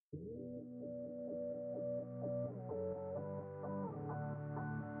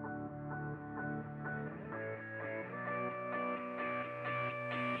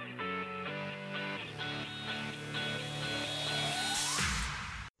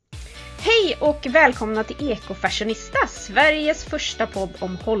Hej och välkomna till Ekofashionista, Sveriges första podd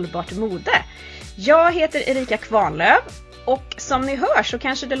om hållbart mode. Jag heter Erika Kvarnlöv och som ni hör så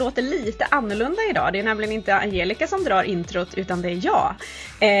kanske det låter lite annorlunda idag. Det är nämligen inte Angelica som drar introt utan det är jag.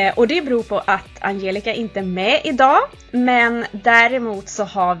 Och det beror på att Angelica inte är med idag. Men däremot så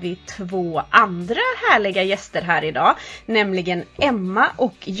har vi två andra härliga gäster här idag. Nämligen Emma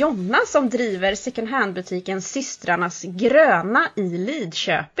och Jonna som driver second hand-butiken Systrarnas Gröna i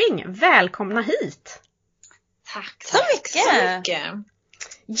Lidköping. Välkomna hit! Tack så mycket!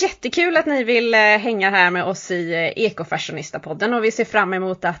 Jättekul att ni vill hänga här med oss i Ekofashionista-podden och vi ser fram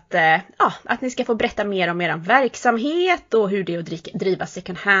emot att ni ska få berätta mer om er verksamhet och hur det är att driva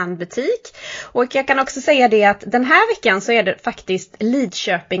second hand-butik. Och jag kan också säga det att den här veckan så är det faktiskt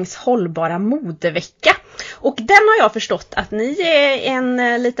Lidköpings hållbara modevecka. Och den har jag förstått att ni är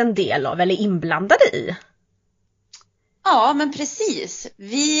en liten del av eller inblandade i. Ja, men precis.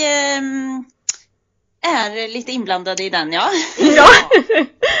 Vi är lite inblandade i den, ja. Ja.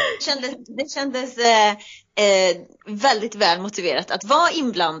 Det kändes väldigt väl motiverat att vara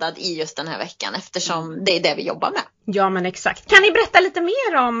inblandad i just den här veckan eftersom det är det vi jobbar med. Ja, men exakt. Kan ni berätta lite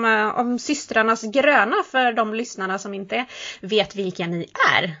mer om Systrarnas Gröna för de lyssnarna som inte vet vilka ni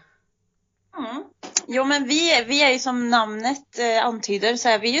är? Mm. Jo, men vi är ju som namnet antyder så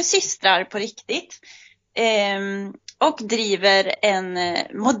är vi ju systrar på riktigt. Och driver en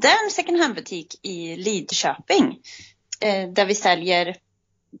modern second hand-butik i Lidköping. Där vi säljer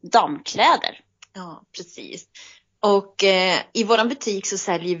damkläder. Ja, precis. Och i våran butik så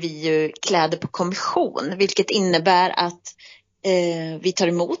säljer vi ju kläder på kommission. Vilket innebär att vi tar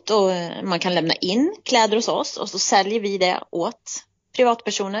emot och man kan lämna in kläder hos oss. Och så säljer vi det åt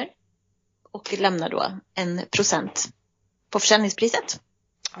privatpersoner. Och lämnar då 1% på försäljningspriset.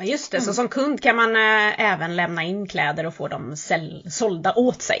 Ja, just det. Så som kund kan man även lämna in kläder och få dem sålda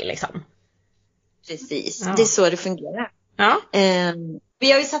åt sig liksom. Precis, ja. Det är så det fungerar. Ja.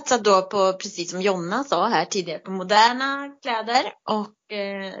 Vi har ju satsat då på, precis som Jonna sa här tidigare, på moderna kläder. Och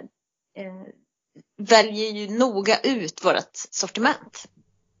väljer ju noga ut vårt sortiment.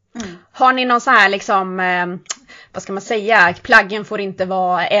 Mm. Har ni någon så här liksom, vad ska man säga, plaggen får inte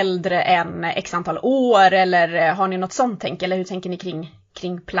vara äldre än x antal år eller har ni något sånt tänk eller hur tänker ni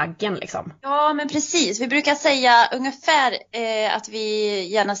kring plaggen liksom? Ja, men precis. Vi brukar säga ungefär att vi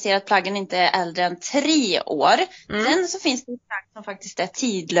gärna ser att plaggen inte är äldre än 3 år. Sen så finns det plagg som faktiskt är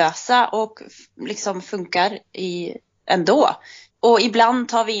tidlösa och liksom funkar ändå. Och ibland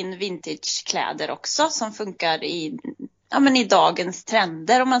tar vi in vintagekläder också som funkar i dagens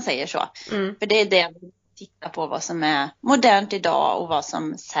trender om man säger så. För det är det vi tittar på, vad som är modernt idag och vad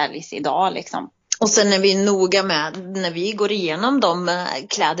som säljs idag liksom. Och sen är vi noga med, när vi går igenom de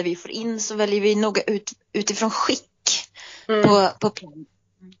kläder vi får in så väljer vi noga utifrån skick på plagg.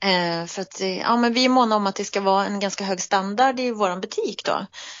 För att men vi är måna om att det ska vara en ganska hög standard i våran butik då.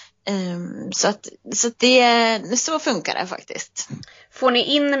 Så funkar det faktiskt. Får ni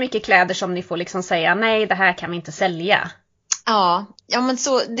in mycket kläder som ni får liksom säga nej, det här kan vi inte sälja? Ja men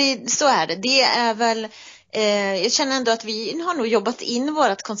så är det. Det är väl jag känner ändå att vi har nog jobbat in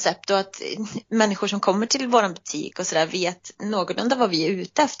vårt koncept och att människor som kommer till vår butik och sådär vet någorlunda vad vi är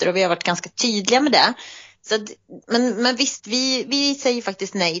ute efter och vi har varit ganska tydliga med det. Så att, men visst, vi säger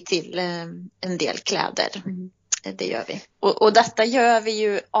faktiskt nej till en del kläder. Det gör vi. Och detta gör vi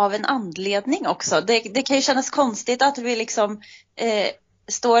ju av en anledning också. Det kan ju kännas konstigt att vi liksom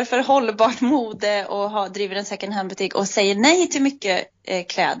står för hållbart mode och driver en second hand butik och säger nej till mycket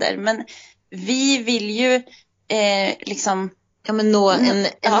kläder. Men vi vill ju nå en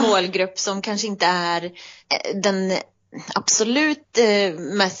målgrupp som kanske inte är den absolut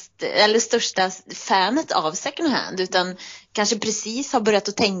mest eller största fanet av second hand utan kanske precis har börjat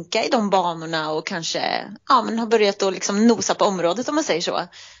att tänka i de banorna och kanske har börjat att liksom nosa på området om man säger så.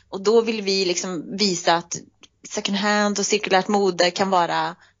 Och då vill vi liksom visa att second hand och cirkulärt mode kan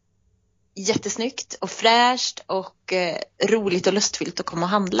vara jättesnyggt och fräscht och roligt och lustfyllt att komma och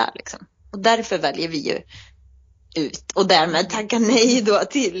handla liksom. Och därför väljer vi ju ut och därmed tacka nej då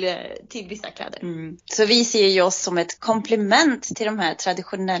till vissa kläder. Så vi ser ju oss som ett komplement till de här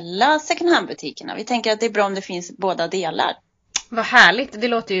traditionella second hand-butikerna. Vi tänker att det är bra om det finns båda delar. Vad härligt, det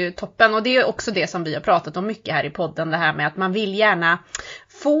låter ju toppen och det är också det som vi har pratat om mycket här i podden, det här med att man vill gärna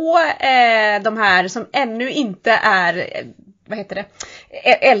få de här som ännu inte är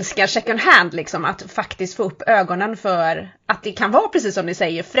älskar second hand liksom, att faktiskt få upp ögonen för att det kan vara precis som ni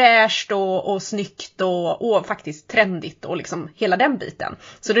säger fräscht och snyggt och faktiskt trendigt och liksom hela den biten.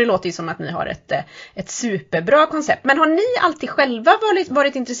 Så det låter ju som att ni har ett superbra koncept. Men har ni alltid själva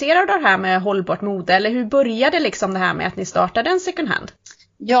varit intresserade av det här med hållbart mode eller hur började liksom det här med att ni startade en second hand?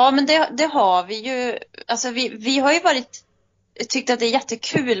 Ja, men det har vi ju. Alltså vi har ju tyckt att det är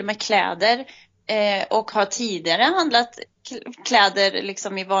jättekul med kläder. Och har tidigare handlat kläder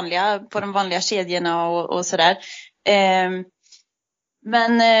liksom på de vanliga kedjorna och sådär.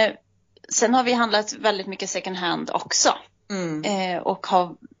 Men sen har vi handlat väldigt mycket second hand också. Och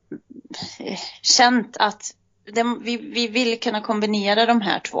har känt att vi vill kunna kombinera de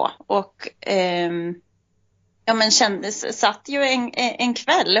här två. Och satt ju en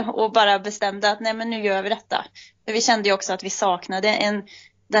kväll och bara bestämde att nej, men nu gör vi detta. För vi kände ju också att vi saknade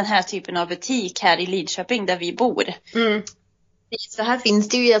den här typen av butik här i Lidköping där vi bor. Så här finns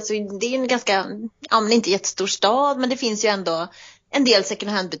det ju, alltså, det är en ganska, men inte jättestor stad, men det finns ju ändå en del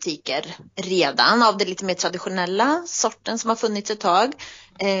second hand butiker redan av det lite mer traditionella sorten som har funnits ett tag.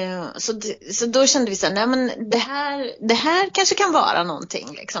 Så då kände vi så här, nej men det här kanske kan vara någonting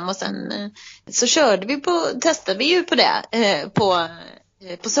liksom. Och sen så testade vi ju på det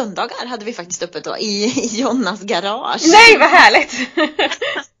på söndagar hade vi faktiskt uppe då i Jonas garage. Nej, vad härligt!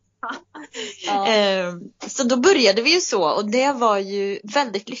 Ja. Så då började vi ju så, och det var ju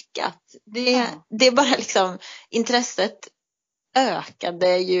väldigt lyckat. Det bara liksom, intresset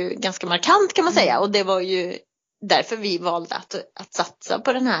ökade ju ganska markant kan man säga, och det var ju därför vi valde att satsa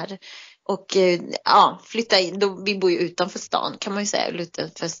på den här och flytta in. Vi bor ju utanför stan kan man ju säga,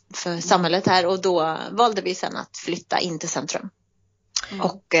 utanför samhället här, och då valde vi sen att flytta in till centrum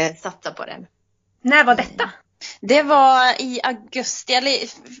och satsa på den. När var detta? Det var i augusti, eller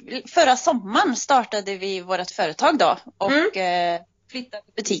förra sommaren startade vi vårt företag då och flyttade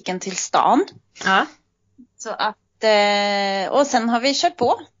butiken till stan. Ja. Så att, och sen har vi kört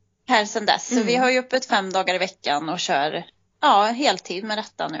på här sedan dess. Så vi har ju öppet 5 dagar i veckan och kör heltid med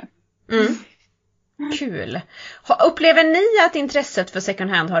detta nu. Kul. Upplever ni att intresset för second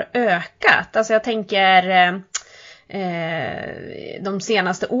hand har ökat? Alltså jag tänker de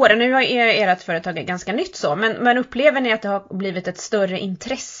senaste åren, nu har ert företag ganska nytt så, men upplever ni att det har blivit ett större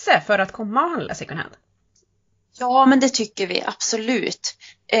intresse för att komma och handla second hand? Ja, men det tycker vi absolut.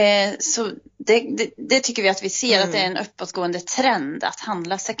 Så det tycker vi att vi ser att det är en uppåtgående trend att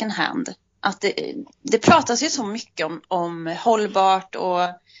handla second hand. Att det pratas ju så mycket om hållbart och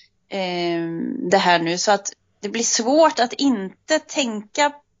det här nu, så att det blir svårt att inte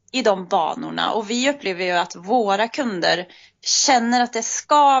tänka i de banorna. Och vi upplever ju att våra kunder känner att det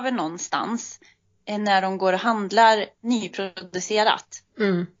skaver någonstans när de går och handlar nyproducerat.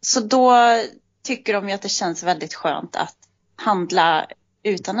 Så då tycker de ju att det känns väldigt skönt att handla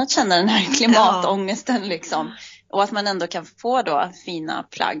utan att känna den här klimatångesten liksom. Och att man ändå kan få då fina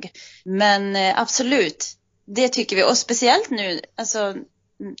plagg. Men absolut, det tycker vi. Och speciellt nu, alltså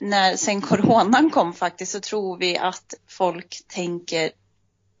sen coronan kom faktiskt, så tror vi att folk tänker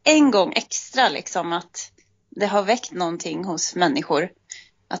en gång extra liksom, att det har väckt någonting hos människor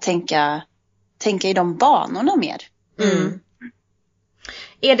att tänka i de banorna mer.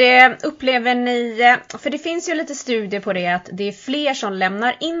 Upplever ni, för det finns ju lite studier på det, att det är fler som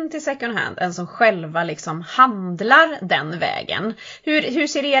lämnar in till second hand än som själva liksom handlar den vägen. Hur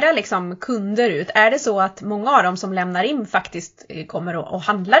ser era liksom kunder ut? Är det så att många av dem som lämnar in faktiskt kommer och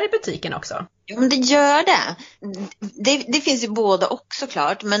handlar i butiken också? Ja, men det gör det. Det finns ju både och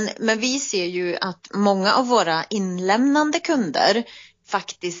såklart, men vi ser ju att många av våra inlämnande kunder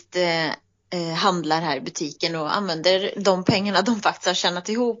faktiskt handlar här i butiken och använder de pengarna de faktiskt har tjänat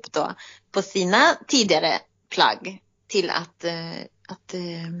ihop då på sina tidigare plagg till att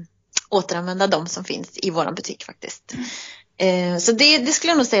återanvända de som finns i våran butik faktiskt. Så det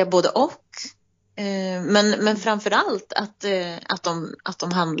skulle jag nog säga både och. Men framförallt att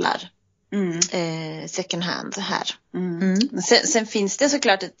de handlar second hand här. Sen finns det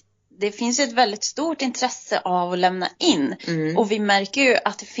såklart det finns ett väldigt stort intresse av att lämna in. Och vi märker ju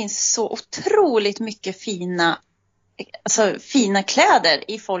att det finns så otroligt mycket fina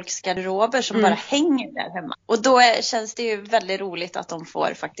kläder i folks garderober som bara hänger där hemma. Och då känns det ju väldigt roligt att de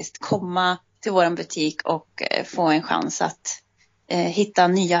får faktiskt komma till våran butik och få en chans att hitta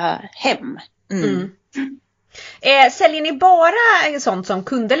nya hem. Säljer ni bara sånt som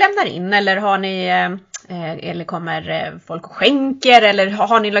kunder lämnar in, eller har ni eller kommer folk och skänker, eller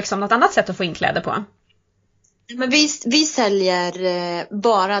har ni liksom något annat sätt att få in kläder på? Men vi säljer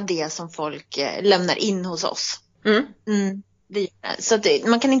bara det som folk lämnar in hos oss. Så att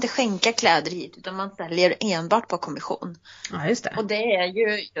man kan inte skänka kläder hit, utan man säljer enbart på kommission. Ja, just det. Och det är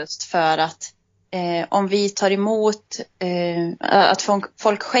ju just för att om vi tar emot att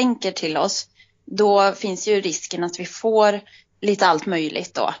folk skänker till oss, då finns ju risken att vi får lite allt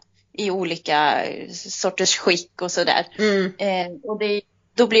möjligt då i olika sorters skick och sådär. Och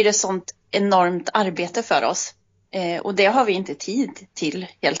då blir det sånt enormt arbete för oss Och det har vi inte tid till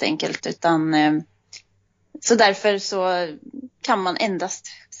helt enkelt. Utan, så därför så kan man endast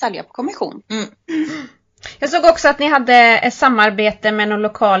sälja på kommission. Mm. Jag såg också att ni hade ett samarbete med någon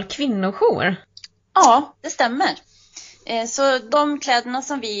lokal kvinnojour. Ja, det stämmer. Så de kläderna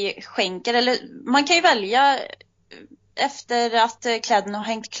som vi skänker, eller man kan ju välja efter att kläderna har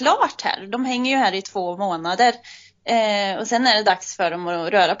hängt klart här. De hänger ju här i 2 månader. Och sen är det dags för dem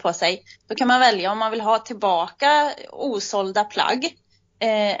att röra på sig. Då kan man välja om man vill ha tillbaka osålda plagg.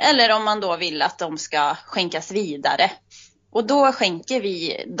 Eller om man då vill att de ska skänkas vidare. Och då skänker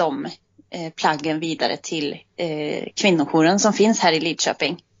vi de plaggen vidare till kvinnojouren som finns här i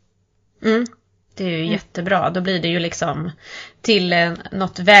Lidköping. Mm. Det är ju jättebra. Då blir det ju liksom till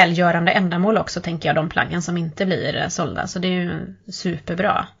något välgörande ändamål också, tänker jag, de plaggen som inte blir sålda. Så det är ju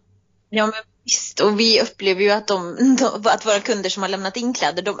superbra. Ja, men visst. Och vi upplever ju att att våra kunder som har lämnat in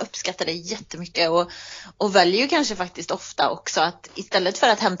kläder, de uppskattar det jättemycket. Och väljer ju kanske faktiskt ofta också att istället för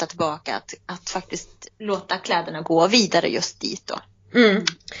att hämta tillbaka, att faktiskt låta kläderna gå vidare just dit då. Mm.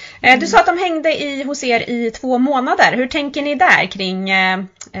 Du sa att de hängde hos er i 2 månader. Hur tänker ni där kring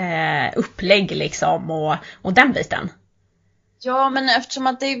upplägg liksom och den biten? Ja, men eftersom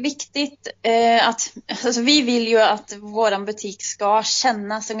att det är viktigt att alltså vi vill ju att våran butik ska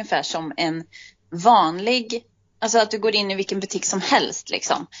kännas ungefär som en vanlig, alltså att du går in i vilken butik som helst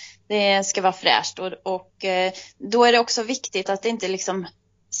liksom. Det ska vara fräscht och då är det också viktigt att det inte liksom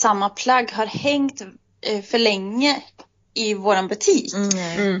samma plagg har hängt för länge i våran butik.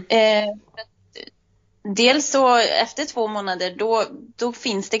 Dels så efter 2 månader då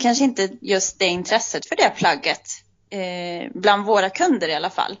finns det kanske inte just det intresset för det plagget bland våra kunder i alla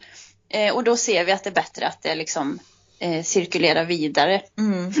fall. Och då ser vi att det är bättre att det liksom cirkulerar vidare.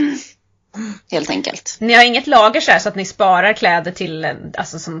 Helt enkelt. Ni har inget lager så att ni sparar kläder till,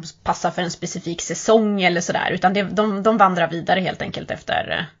 alltså, som passar för en specifik säsong eller sådär, utan de vandrar vidare helt enkelt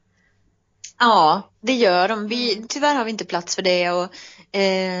efter... Ja, det gör de. Tyvärr har vi inte plats för det.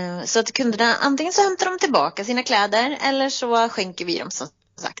 Så att kunderna, antingen så hämtar de tillbaka sina kläder eller så skänker vi dem som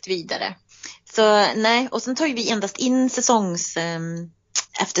sagt vidare. Så nej, och sen tar vi endast in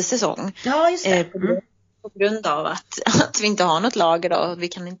efter säsong. Ja, just det. På grund av att vi inte har något lager då. Och vi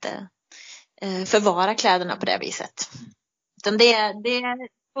kan inte förvara kläderna på det viset. Utan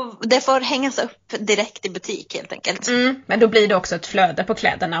det får hängas upp direkt i butik helt enkelt. Men då blir det också ett flöde på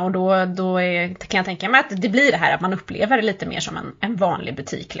kläderna och då kan jag tänka mig att det blir det här att man upplever det lite mer som en vanlig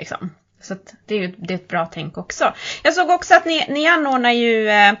butik liksom. Så att det är ett bra tänk också. Jag såg också att ni anordnar ju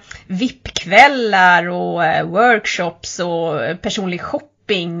VIP-kvällar och workshops och personlig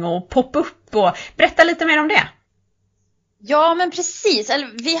shopping och pop-up. Och berätta lite mer om det. Ja, men precis.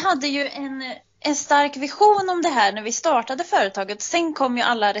 Vi hade ju en stark vision om det här när vi startade företaget. Sen kom ju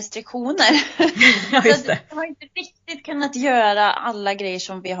alla restriktioner. Ja, just det. Så vi har inte riktigt kunnat göra alla grejer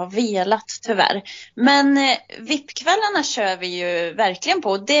som vi har velat, tyvärr. Men VIP-kvällarna kör vi ju verkligen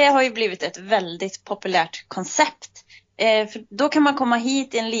på. Det har ju blivit ett väldigt populärt koncept. För då kan man komma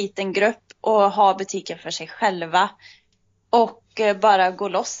hit i en liten grupp och ha butiken för sig själva. Och bara gå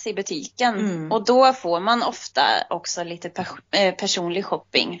loss i butiken. Och då får man ofta också lite personlig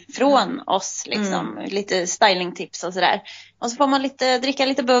shopping från oss. Liksom. Lite stylingtips och sådär. Och så får man dricka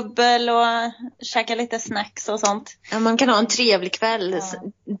lite bubbel och käka lite snacks och sånt. Ja, man kan ha en trevlig kväll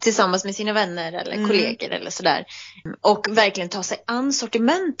tillsammans med sina vänner eller kollegor eller sådär. Och verkligen ta sig an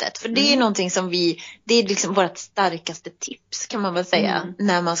sortimentet. För det är någonting som det är liksom vårt starkaste tips kan man väl säga.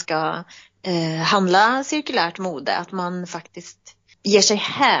 När man ska handla cirkulärt mode. Att man faktiskt ger sig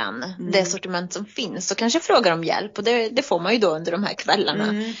hän det sortiment som finns. Och kanske frågar om hjälp. Och det får man ju då under de här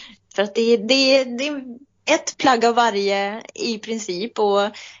kvällarna. För att det är ett plagg av varje i princip. Och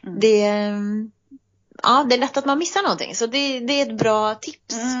det är lätt att man missar någonting. Så det är ett bra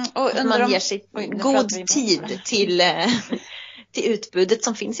tips. Och att man ger sig god tid till utbudet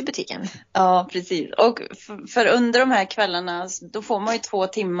som finns i butiken. Ja, precis. Och för under de här kvällarna då får man ju 2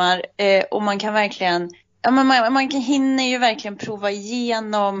 timmar och man kan verkligen man hinner ju verkligen prova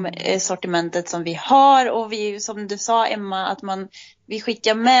igenom sortimentet som vi har. Och vi, som du sa Emma, att vi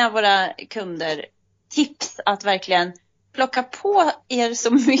skickar med våra kunder tips att verkligen plocka på er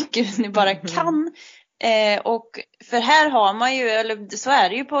så mycket ni bara kan. Och för här har man ju, eller så är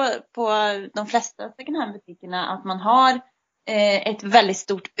det ju på de flesta second hand-butikerna, att man har ett väldigt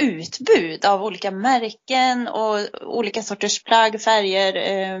stort utbud av olika märken och olika sorters plagg,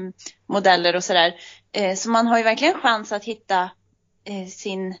 färger, modeller och sådär. Så man har ju verkligen chans att hitta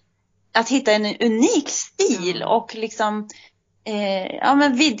en unik stil och liksom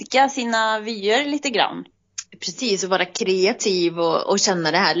vidga sina vyer lite grann. Precis, och vara kreativ och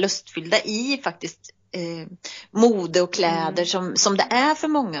känna det här lustfyllda i faktiskt mode och kläder som det är för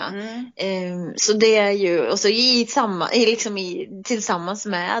många. Så det är ju, och så tillsammans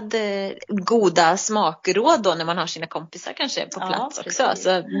med goda smakråd då när man har sina kompisar kanske på plats också,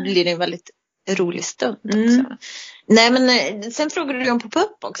 så blir det en väldigt rolig stund också. Nej, men sen frågade du om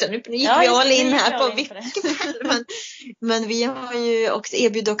pop-up också. Nu gick vi all in här på vilken, men vi har ju också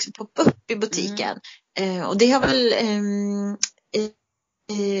erbjudit också pop-up i butiken. Och det har väl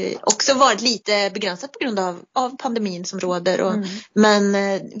också varit lite begränsat på grund av pandemin som råder. Men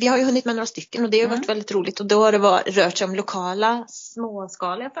vi har ju hunnit med några stycken och det har varit väldigt roligt. Och då har det rört sig om lokala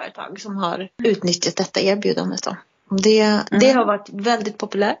småskaliga företag som har utnyttjat detta erbjudandet då. Det har varit väldigt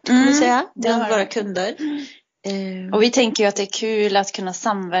populärt kan man säga, bland våra kunder. Och vi tänker ju att det är kul att kunna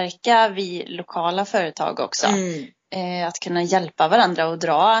samverka vid lokala företag också. Att kunna hjälpa varandra och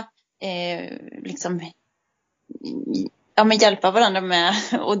dra hjälpa varandra med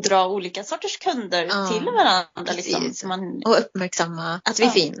att dra olika sorters kunder till varandra. Liksom. Och uppmärksamma att vi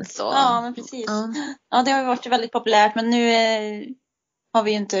finns. Ja, men precis. Ja, det har varit väldigt populärt, men nu har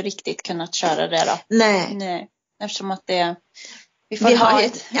vi ju inte riktigt kunnat köra det då. Nej. Eftersom att det... Vi har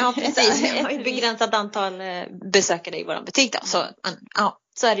ett begränsat antal besökare i vår butik då.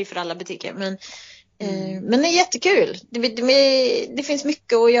 Så är det ju för alla butiker. Men det är jättekul. Det finns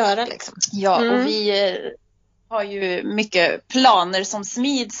mycket att göra liksom. Ja, och vi har ju mycket planer som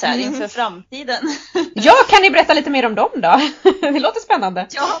smids här inför framtiden. Ja, kan ni berätta lite mer om dem då? Det låter spännande.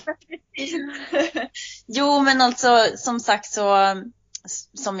 Ja, precis. Jo, men alltså som sagt så...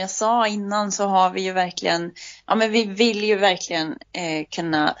 Som jag sa innan så har vi ju verkligen, vi vill ju verkligen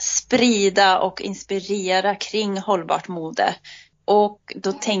kunna sprida och inspirera kring hållbart mode. Och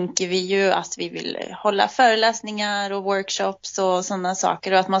då tänker vi ju att vi vill hålla föreläsningar och workshops och sådana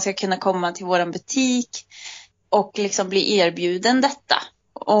saker. Och att man ska kunna komma till våran butik och liksom bli erbjuden detta.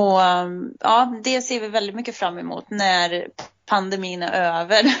 Och det ser vi väldigt mycket fram emot när pandemin är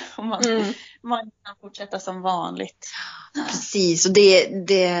över och man kan fortsätta som vanligt. Precis, och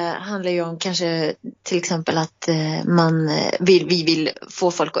det handlar ju om kanske till exempel att vi vill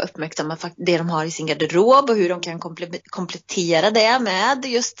få folk att uppmärksamma det de har i sin garderob och hur de kan komplettera det med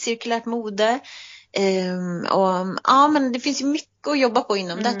just cirkulärt mode. Men det finns ju mycket att jobba på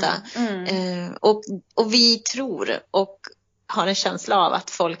inom detta. Och vi tror och har en känsla av att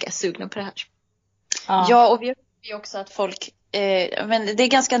folk är sugna på det här. Ja, och vi har ju också att folk men det är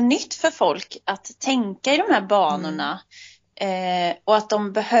ganska nytt för folk att tänka i de här banorna. Och att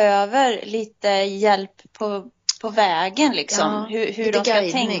de behöver lite hjälp på vägen liksom. Hur de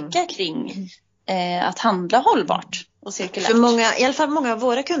ska tänka kring att handla hållbart och cirkulärt. För i alla fall många av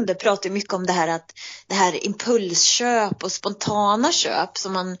våra kunder pratar mycket om det här impulsköp och spontana köp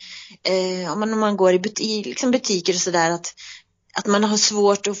som om man går i butiker och sådär, att man har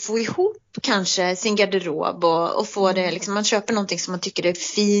svårt att få ihop kanske sin garderob och få det liksom, man köper någonting som man tycker är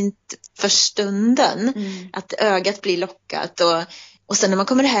fint för stunden, att ögat blir lockat och sen när man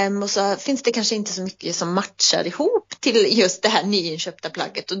kommer hem och så finns det kanske inte så mycket som matchar ihop till just det här nyinköpta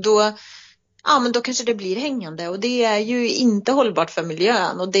plagget, och då kanske det blir hängande, och det är ju inte hållbart för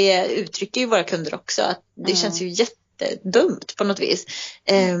miljön, och det uttrycker ju våra kunder också att det känns ju jättedumt på något vis.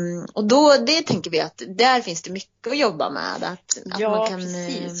 Och då det tänker vi att där finns det mycket att jobba med, att man kan...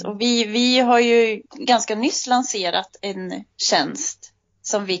 precis. Och vi har ju ganska nyss lanserat en tjänst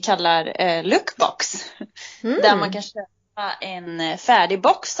som vi kallar Lookbox, där man kan köpa en färdig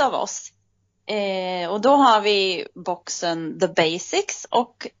box av oss. Och då har vi boxen The Basics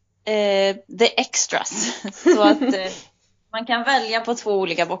och The Extras. Så att man kan välja på 2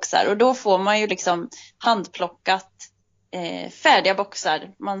 olika boxar, och då får man ju liksom handplockat färdiga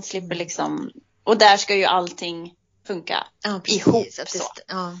boxar. Man slipper liksom, och där ska ju allting funka ihop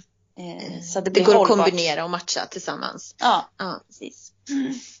så det går att kombinera och matcha tillsammans. Ja, precis.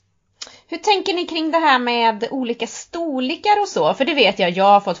 Hur tänker ni kring det här med olika storlekar och så? För det vet jag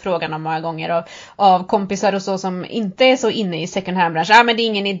har fått frågan om många gånger av kompisar och så som inte är så inne i second hand-branschen. Men det är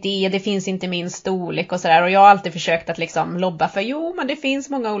ingen idé, det finns inte min storlek och sådär. Och jag har alltid försökt att liksom lobba för men det finns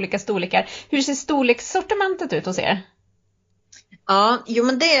många olika storlekar. Hur ser storlekssortimentet ut hos er? Ja,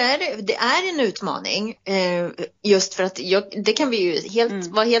 men det är en utmaning, just för att det kan vi ju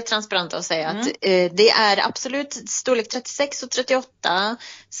vara helt transparenta och säga att det är absolut storlek 36 och 38,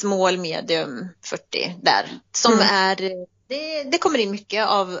 small, medium, 40 där som är, det kommer in mycket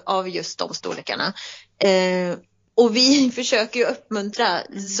av just de storlekarna. Och vi försöker ju uppmuntra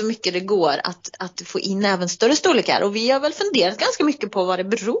så mycket det går att få in även större storlekar, och vi har väl funderat ganska mycket på vad det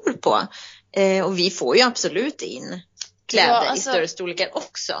beror på, och vi får ju absolut in kläder i större storlekar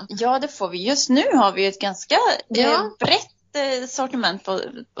också. Ja, det får vi. Just nu har vi ett ganska brett sortiment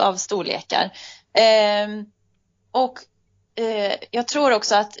av storlekar. Jag tror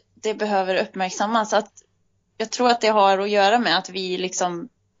också att det behöver uppmärksammas. Att jag tror att det har att göra med att vi liksom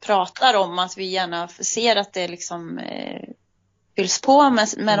pratar om att vi gärna ser att det liksom fylls på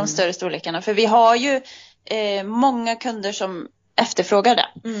med de större storlekarna. För vi har ju många kunder som efterfrågar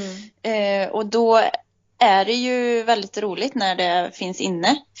det. Och då är det ju väldigt roligt när det finns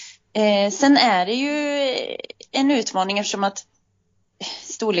inne. Sen är det ju en utmaning eftersom att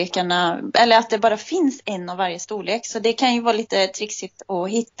storlekarna, eller att det bara finns en av varje storlek. Så det kan ju vara lite trixigt att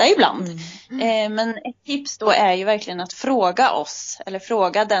hitta ibland. Men ett tips då är ju verkligen att fråga oss. Eller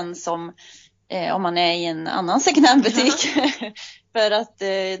fråga den som, om man är i en annan second hand butik. För att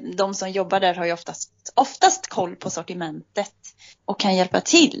de som jobbar där har ju oftast koll på sortimentet. Och kan hjälpa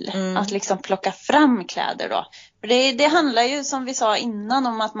till att liksom plocka fram kläder då. För det handlar ju som vi sa innan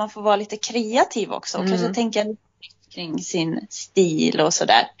om att man får vara lite kreativ också. Och kanske tänka kring sin stil och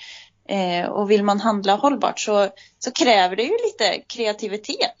sådär. Och vill man handla hållbart så kräver det ju lite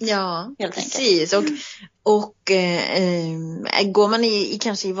kreativitet. Ja, helt precis. Och går man i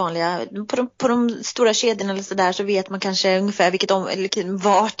kanske i vanliga på de stora kedjorna eller så där, så vet man kanske ungefär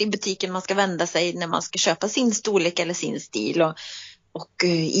vart i butiken man ska vända sig när man ska köpa sin storlek eller sin stil. Och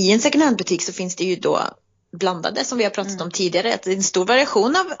i en second hand butik så finns det ju då blandade, som vi har pratat om tidigare, att det är en stor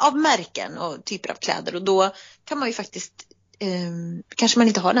variation av märken och typer av kläder, och då kan man ju faktiskt kanske man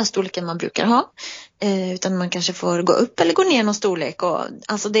inte har den storleken man brukar ha, utan man kanske får gå upp eller gå ner någon storlek, och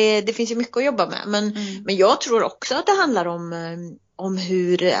alltså det finns ju mycket att jobba med, men jag tror också att det handlar om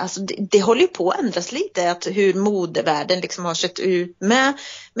hur, alltså det håller ju på att ändras lite, att hur modevärlden liksom har sett ut med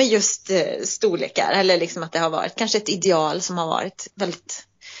just storlekar, eller liksom att det har varit kanske ett ideal som har varit väldigt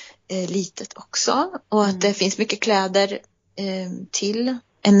litet också, och att det finns mycket kläder till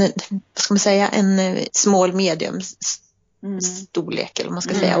en small medium storlek, eller vad man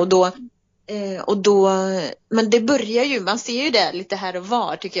ska säga, och då men det börjar ju, man ser ju det lite här och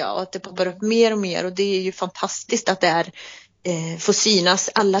var, tycker jag, och att det poppar upp mer och mer, och det är ju fantastiskt att det är får synas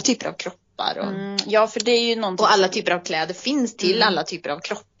alla typer av kroppar och, ja, för det är ju någonting, och alla typer av kläder finns till alla typer av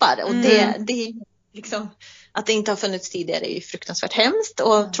kroppar, och det är liksom, att det inte har funnits tidigare är ju fruktansvärt hemskt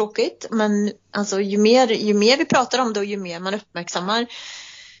och tråkigt, men alltså ju mer vi pratar om det och ju mer man uppmärksammar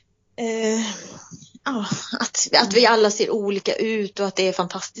att vi alla ser olika ut och att det är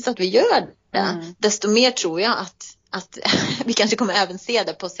fantastiskt att vi gör det, desto mer tror jag att vi kanske kommer även se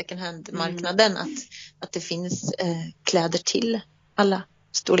det på second hand-marknaden, att det finns kläder till alla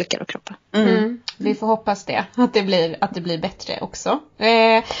storlekar och kroppar. Vi får hoppas det, att det blir bättre också.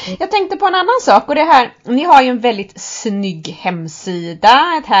 Jag tänkte på en annan sak, och det här, ni har ju en väldigt snygg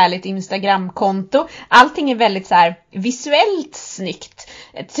hemsida, ett härligt Instagramkonto. Allting är väldigt så här visuellt snyggt.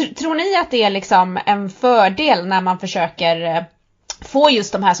 Tror ni att det är liksom en fördel när man försöker få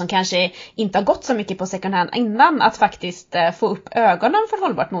just de här som kanske inte har gått så mycket på second hand innan, att faktiskt få upp ögonen för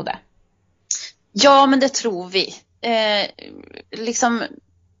hållbart mode? Ja, men det tror vi.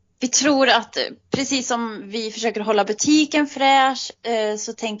 Vi tror att precis som vi försöker hålla butiken fräsch,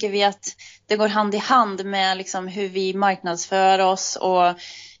 så tänker vi att det går hand i hand med liksom hur vi marknadsför oss, och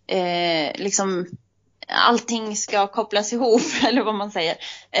liksom allting ska kopplas ihop, eller vad man säger.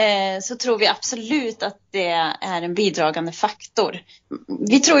 Så tror vi absolut att det är en bidragande faktor.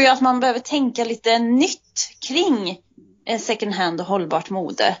 Vi tror ju att man behöver tänka lite nytt kring second hand och hållbart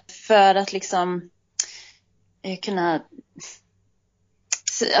mode, för att liksom kunna,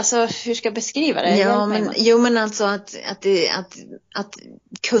 alltså hur ska jag beskriva det? Ja, men alltså att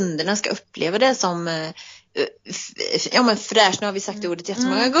kunderna ska uppleva det som fräsch. Nu har vi sagt ordet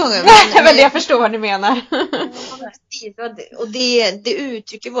jättemånga gånger. Men jag förstår vad ni menar. Och det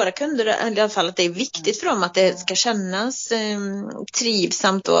uttrycker våra kunder i alla fall, att det är viktigt för dem att det ska kännas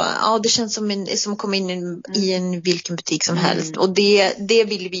trivsamt, och det känns som att komma in i en vilken butik som helst. Och det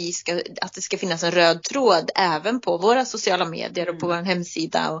vill vi att det ska finnas en röd tråd även på våra sociala medier och på vår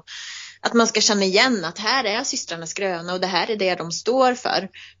hemsida, och att man ska känna igen att här är systrarnas gröna och det här är det de står för.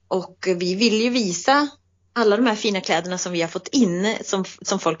 Och vi vill ju visa alla de här fina kläderna som vi har fått in,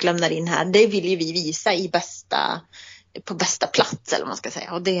 som folk lämnar in här, det vill ju vi visa på bästa plats, eller vad man ska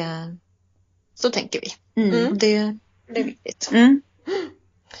säga. Och så tänker vi. Det är viktigt.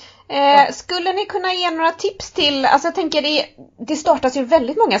 Skulle ni kunna ge några tips till, alltså jag tänker det startas ju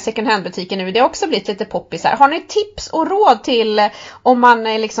väldigt många second hand butiker nu, det har också blivit lite poppis här. Har ni tips och råd till om man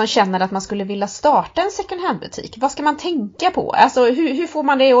liksom känner att man skulle vilja starta en second hand butik? Vad ska man tänka på? Alltså hur får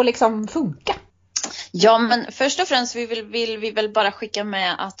man det att liksom funka? Ja, men först och främst vill vi väl bara skicka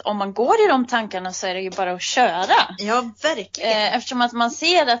med att om man går i de tankarna så är det ju bara att köra. Ja, verkligen. Eftersom att man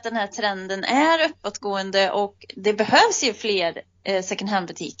ser att den här trenden är uppåtgående och det behövs ju fler second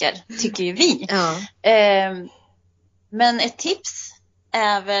hand-butiker, tycker ju vi. Ja. Men ett tips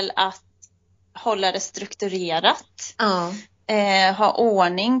är väl att hålla det strukturerat. Ja. Ha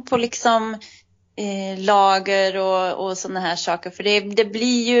ordning på liksom lager och sådana här saker. För det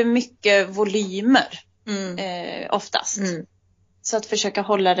blir ju mycket volymer oftast. Så att försöka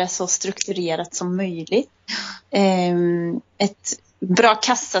hålla det så strukturerat som möjligt. Ett bra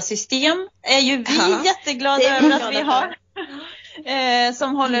kassasystem är ju vi jätteglada över att vi har.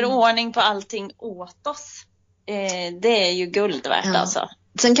 Som håller ordning på allting åt oss. Det är ju guld värt alltså.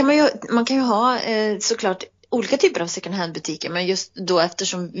 Sen kan man kan ju ha såklart olika typer av second hand butiker, men just då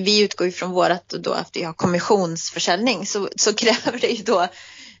eftersom vi utgår ifrån vårat och då efter vi har kommissionsförsäljning så kräver det ju då,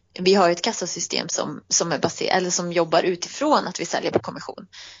 vi har ju ett kassasystem som är baserat eller som jobbar utifrån att vi säljer på kommission,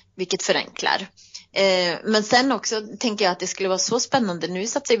 vilket förenklar. Men sen också tänker jag att det skulle vara så spännande, nu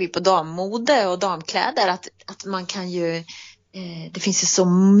satsar vi på dammode och damkläder, att man kan ju det finns ju så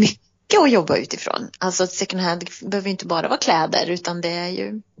mycket att jobba utifrån. Alltså second hand behöver inte bara vara kläder, utan det är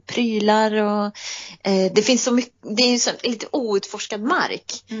ju prylar och det finns så mycket, det är ju så lite outforskad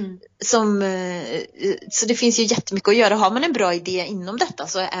mark så det finns ju jättemycket att göra. Har man en bra idé inom detta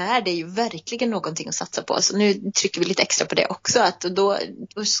så är det ju verkligen någonting att satsa på. Så nu trycker vi lite extra på det också, att då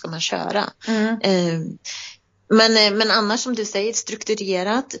ska man köra. Men annars som du säger,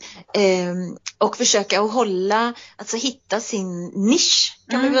 strukturerat och försöka att alltså hitta sin nisch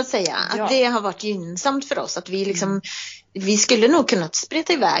kan man väl säga. Att det har varit gynnsamt för oss, att vi liksom vi skulle nog kunnat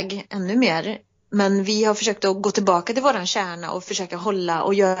spreta iväg ännu mer, men vi har försökt att gå tillbaka till våran kärna och försöka hålla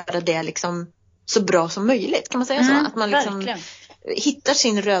och göra det liksom så bra som möjligt, kan man säga så? Att man liksom hittar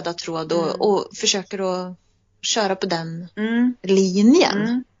sin röda tråd och försöker att köra på den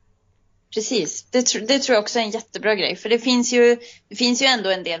linjen. Precis, det tror jag också är en jättebra grej. För det finns ju ändå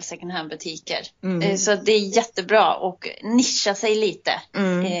en del second hand butiker. Så det är jättebra att nischa sig lite.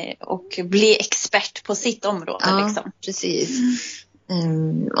 Och bli expert på sitt område. Ja, liksom. Precis.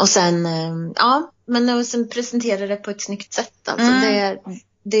 Och sen, men sen presentera det på ett snyggt sätt. Alltså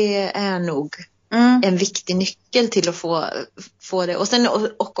det är nog en viktig nyckel till att få det. Och sen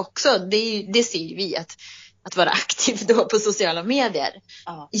och också, det ser ju vi att vara aktiv då på sociala medier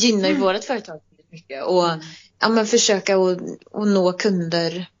gynnar ju vårt företag mycket. Och men försöka att nå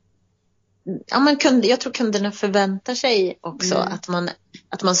kunder. Ja, men jag tror kunderna förväntar sig också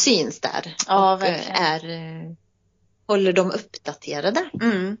att man syns där. Ja, och håller dem uppdaterade.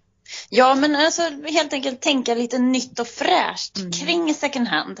 Ja, men alltså helt enkelt tänka lite nytt och fräscht kring second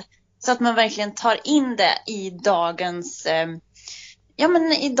hand. Så att man verkligen tar in det i dagens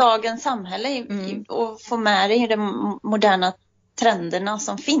i dagens samhälle och få med det i de moderna trenderna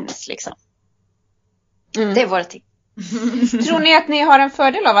som finns liksom. Det är våra tips. Tror ni att ni har en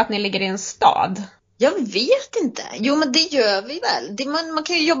fördel av att ni ligger i en stad? Jag vet inte. Jo, men det gör vi väl. Man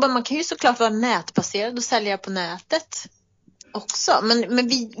kan ju jobba, man kan ju såklart vara nätbaserad och sälja på nätet också. Men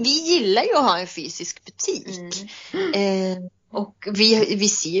vi gillar ju att ha en fysisk butik. Och vi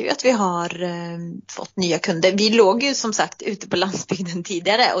ser ju att vi har fått nya kunder. Vi låg ju som sagt ute på landsbygden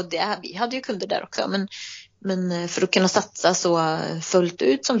tidigare och vi hade ju kunder där också. Men för att kunna satsa så fullt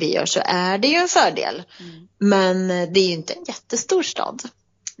ut som vi gör så är det ju en fördel. Men det är ju inte en jättestor stad.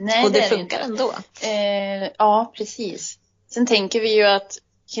 Nej, och det funkar ändå. Ja, precis. Sen tänker vi ju att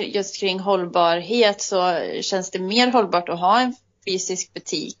just kring hållbarhet så känns det mer hållbart att ha en fysisk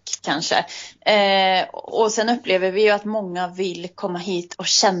butik kanske. Och sen upplever vi ju att många vill komma hit och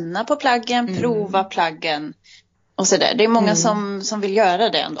känna på plaggen, prova plaggen och sådär. Det är många som vill göra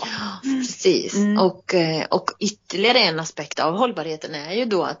det ändå. Precis. Och ytterligare en aspekt av hållbarheten är ju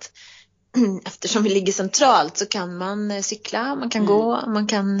då att eftersom vi ligger centralt så kan man cykla, man kan gå, man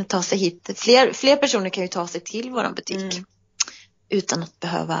kan ta sig hit. Fler personer kan ju ta sig till våran butik utan att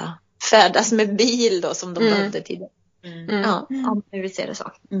behöva färdas med bil då som de behövde tidigare. Ja, om vi ser det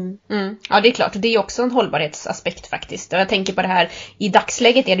så. Ja, det är klart. Och det är också en hållbarhetsaspekt faktiskt. Och jag tänker på det här, i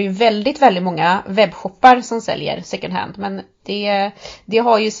dagsläget är det ju väldigt, väldigt många webbshoppar som säljer second hand. Men det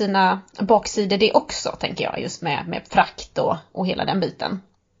har ju sina baksidor det också, tänker jag. Just med frakt och hela den biten.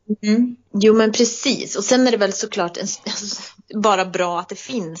 Jo, men precis. Och sen är det väl såklart bara bra att det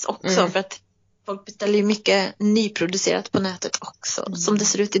finns också. För att folk beställer ju mycket nyproducerat på nätet också. Som det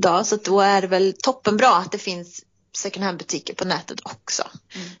ser ut idag. Så då är det väl toppenbra att det finns second hand butiker på nätet också.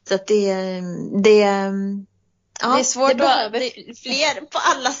 Så att det är svårt, det behöver fler på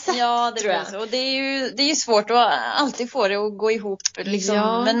alla sätt. Ja, det är så. Och det är ju svårt att alltid få det att gå ihop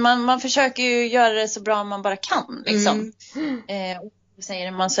liksom. Men man försöker ju göra det så bra man bara kan liksom. Och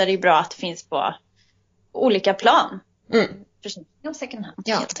säger man så är det ju bra att det finns på olika plan. försäljning av second hand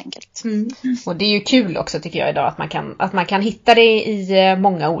helt enkelt. Och det är ju kul också tycker jag idag att man kan hitta det i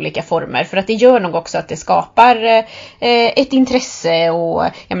många olika former, för att det gör nog också att det skapar ett intresse. Och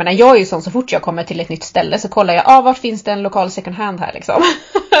jag menar, jag är ju sån, så fort jag kommer till ett nytt ställe så kollar jag, vart finns det en lokal second hand här liksom.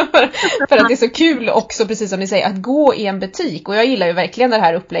 För att det är så kul också, precis som ni säger, att gå i en butik. Och jag gillar ju verkligen det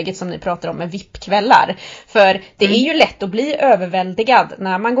här upplägget som ni pratar om med VIP-kvällar. För det är ju lätt att bli överväldigad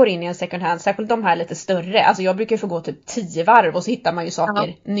när man går in i en second hand, särskilt de här lite större. Alltså jag brukar få gå typ 10 varv och så hittar man ju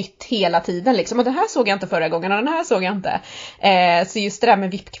saker nytt hela tiden liksom. Och den här såg jag inte förra gången och den här såg jag inte. Så just det där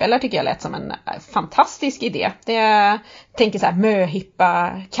med VIP-kvällar tycker jag lät som en fantastisk idé. Jag tänker så här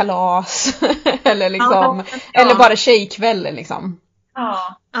möhippa, kalas eller liksom, eller bara tjejkväll liksom.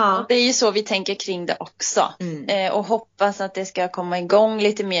 Ja, det är ju så vi tänker kring det också. Och hoppas att det ska komma igång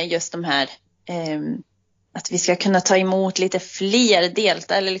lite mer, just de här att vi ska kunna ta emot lite fler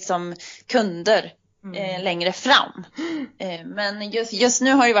eller liksom kunder längre fram. Men just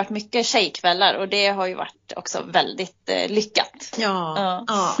nu har det varit mycket tjejkvällar och det har ju varit också väldigt lyckat. Ja.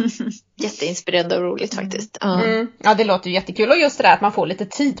 Jätteinspirerande och roligt faktiskt. Ja, det låter ju jättekul. Och just det där att man får lite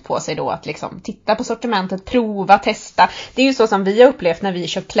tid på sig då att liksom titta på sortimentet, prova, testa. Det är ju så som vi har upplevt när vi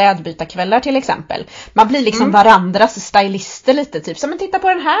köpt klädbytarkvällar till exempel. Man blir liksom varandras stylister lite, typ så men titta på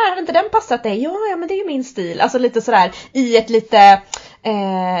den här, har inte den passat dig? Ja, men det är ju min stil. Alltså lite sådär i ett lite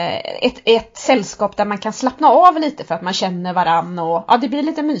ett sällskap där man kan slappna av lite för att man känner varann och det blir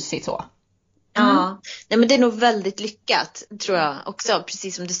lite mysigt så. Nej, men det är nog väldigt lyckat tror jag också,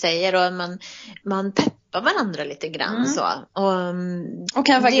 precis som du säger, och man peppar varandra lite grann så. Och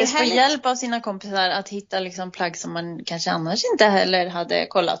kan faktiskt få hjälp av sina kompisar att hitta liksom plagg som man kanske annars inte heller hade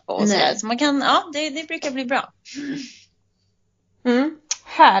kollat på och sådär. Så man kan, det brukar bli bra.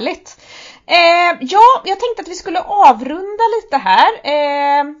 Härligt. Jag tänkte att vi skulle avrunda lite här.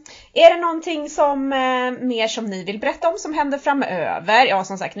 Är det någonting som mer som ni vill berätta om som händer framöver? Ja,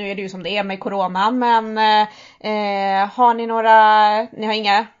 som sagt, nu är det ju som det är med coronan, men har ni ni har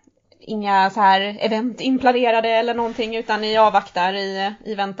inga så här event inplanerade eller någonting, utan ni avvaktar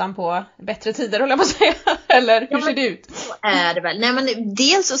i väntan på bättre tider, håller jag på att säga. Eller hur ser det ut? Så är det väl. Nej, men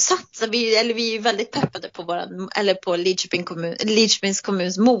dels så satsar vi är väldigt peppade på Lidköpings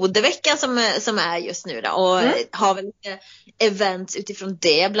kommuns modevecka som är just nu då, och har väl lite events utifrån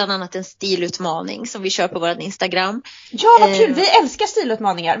det, bland annat en stilutmaning som vi kör på vår Instagram. Ja, vad kul, vi älskar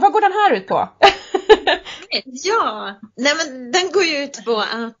stilutmaningar. Vad går den här ut på? Nej, men den går ju ut på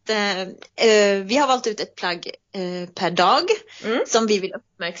att vi har valt ut ett plagg per dag som vi vill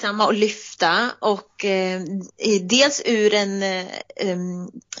uppmärksamma och lyfta, och dels ur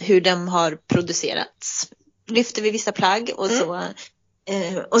hur de har producerats lyfter vi vissa plagg och så.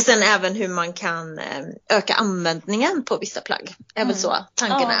 Och sen även hur man kan öka användningen på vissa plagg. Även så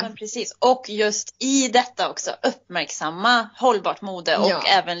tanken är. Men precis. Och just i detta också uppmärksamma hållbart mode och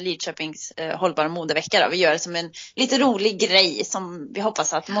även Lidköpings hållbara modevecka. Vi gör det som en lite rolig grej som vi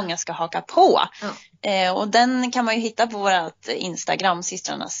hoppas att många ska haka på. Och den kan man ju hitta på vårt Instagram,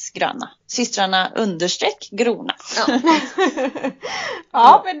 systrarna_grona.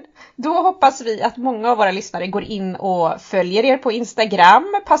 Ja, men då hoppas vi att många av våra lyssnare går in och följer er på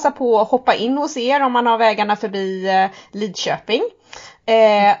Instagram. Passa på att hoppa in hos er om man har vägarna förbi Lidköping.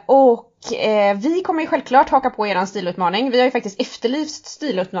 Vi kommer ju självklart haka på er stilutmaning. Vi har ju faktiskt efterlyst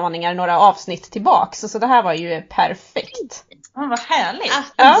stilutmaningar några avsnitt tillbaka, så det här var ju perfekt. Vad härligt.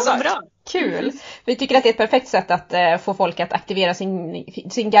 Så bra. Kul. Vi tycker att det är ett perfekt sätt att få folk att aktivera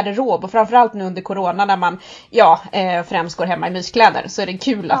sin garderob, och framförallt nu under corona när man främst går hemma i myskläder, så är det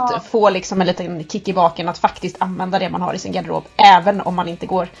kul att få liksom en liten kick i baken att faktiskt använda det man har i sin garderob, även om man inte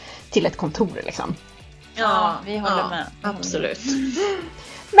går till ett kontor liksom. Ja, vi håller med. Absolut.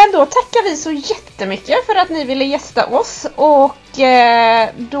 Men då tackar vi så jättemycket för att ni ville gästa oss, och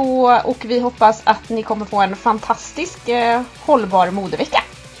vi hoppas att ni kommer få en fantastisk hållbar modevecka.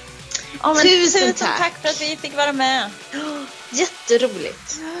 Tusen tack för att vi fick vara med.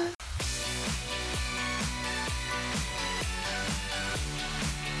 Jätteroligt.